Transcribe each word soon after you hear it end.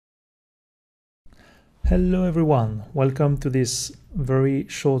Hello everyone, welcome to this very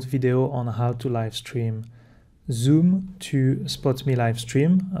short video on how to live stream Zoom to SpotMe live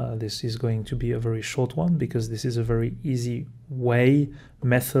stream. This is going to be a very short one because this is a very easy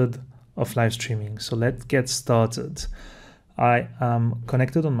method of live streaming. So let's get started. I am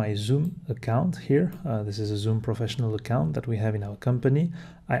connected on my Zoom account here. This is a Zoom professional account that we have in our company.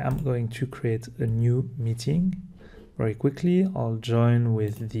 I am going to create a new meeting very quickly. I'll join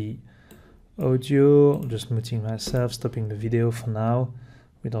with the audio, just muting myself, stopping the video for now.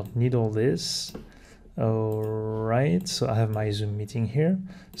 We don't need all this. All right, so I have my Zoom meeting here.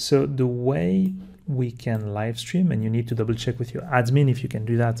 So the way we can live stream, and you need to double check with your admin if you can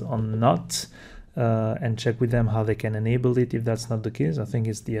do that or not, and check with them how they can enable it if that's not the case. I think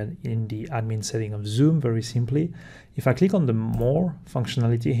it's in the admin setting of Zoom, very simply. If I click on the more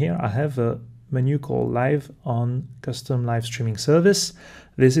functionality here, I have a menu called Live on Custom Live Streaming Service.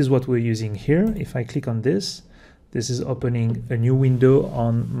 This is what we're using here. If I click on this, this is opening a new window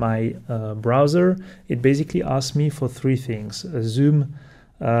on my browser. It basically asks me for three things: a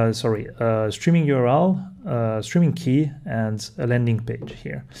streaming URL, streaming key, and a landing page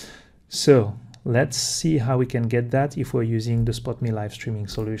here. So let's see how we can get that if we're using the SpotMe live streaming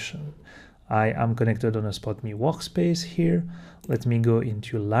solution. I am connected on a SpotMe workspace here. Let me go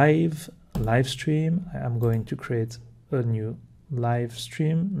into live stream. I am going to create a new live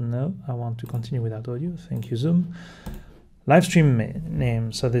stream. No, I want to continue without audio. Thank you, Zoom. Live stream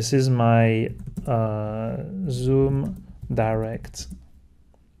name. So this is my Zoom direct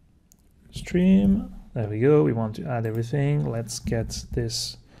stream. There we go. We want to add everything. Let's get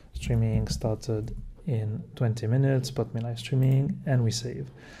this streaming started in 20 minutes. SpotMe live streaming, and we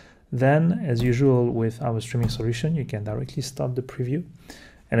save. Then, as usual with our streaming solution, you can directly start the preview.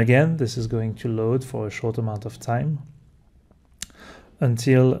 And again, this is going to load for a short amount of time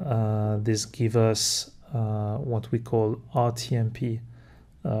until this gives us what we call RTMP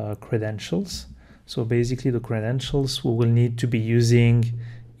credentials. So basically the credentials we will need to be using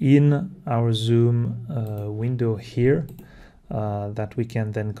in our Zoom window here that we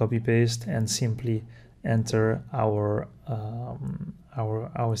can then copy paste and simply enter our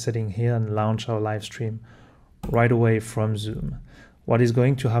setting here and launch our live stream right away from Zoom. What is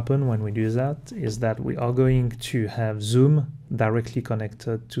going to happen when we do that is that we are going to have Zoom directly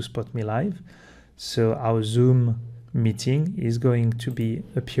connected to SpotMe Live. So our Zoom meeting is going to be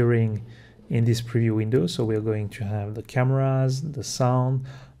appearing in this preview window. So we're going to have the cameras, the sound,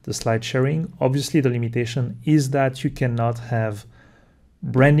 the slide sharing. Obviously, the limitation is that you cannot have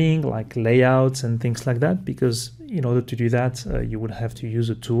branding like layouts and things like that, because in order to do that, you would have to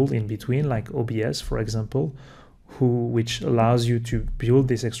use a tool in between, like OBS, for example, which allows you to build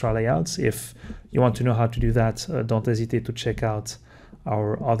these extra layouts. If you want to know how to do that, don't hesitate to check out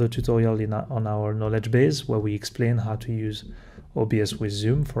our other tutorial on our knowledge base, where we explain how to use OBS with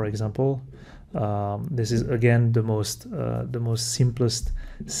Zoom, for example. This is again the most simplest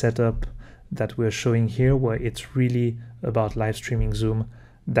setup that we're showing here, where it's really about live streaming Zoom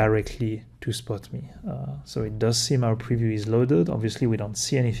directly to SpotMe. So it does seem our preview is loaded. Obviously, we don't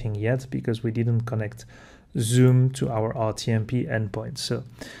see anything yet because we didn't connect Zoom to our RTMP endpoint. So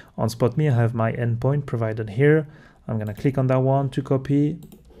on SpotMe, I have my endpoint provided here. I'm going to click on that one to copy,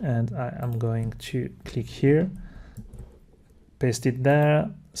 and I am going to click here, paste it there.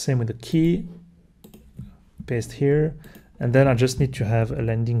 Same with the key, paste here, and then I just need to have a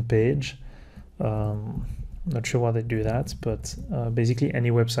landing page. Not sure why they do that, but basically any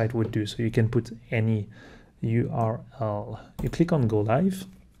website would do. So you can put any URL. You click on Go Live.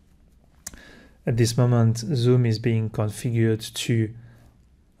 At this moment, Zoom is being configured to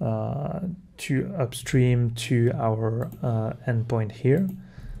upstream to our endpoint here.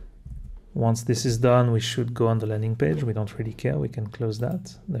 Once this is done, we should go on the landing page. We don't really care. We can close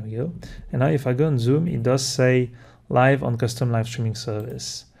that. There we go. And now if I go on Zoom, it does say live on custom live streaming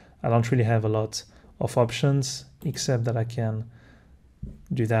service. I don't really have a lot of options, except that I can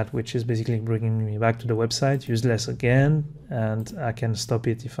do that, which is basically bringing me back to the website, useless again, and I can stop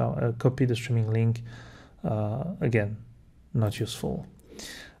it if I copy the streaming link. Again, not useful.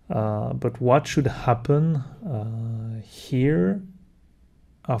 But what should happen here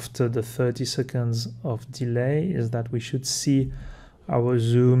after the 30 seconds of delay is that we should see our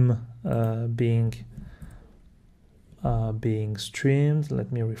Zoom being streamed.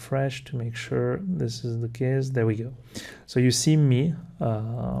 Let me refresh to make sure this is the case. There we go. So you see me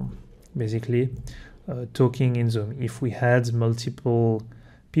basically talking in Zoom. If we had multiple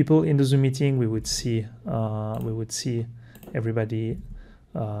people in the Zoom meeting, we would see everybody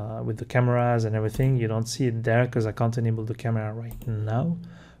with the cameras and everything. You don't see it there because I can't enable the camera right now.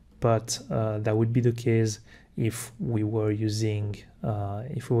 but that would be the case if we were using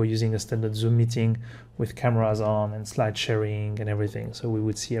a standard Zoom meeting with cameras on and slide sharing and everything. So we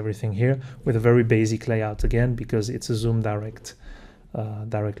would see everything here with a very basic layout again, because it's a Zoom direct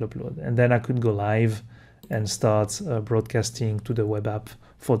upload. And then I could go live and start broadcasting to the web app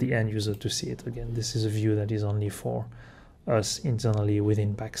for the end user to see it. Again, this is a view that is only for us internally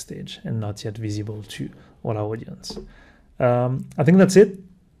within Backstage and not yet visible to all our audience. I think that's it.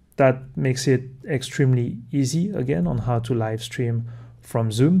 That makes it extremely easy again on how to live stream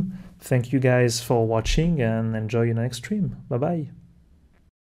from Zoom. Thank you guys for watching and enjoy your next stream. Bye bye.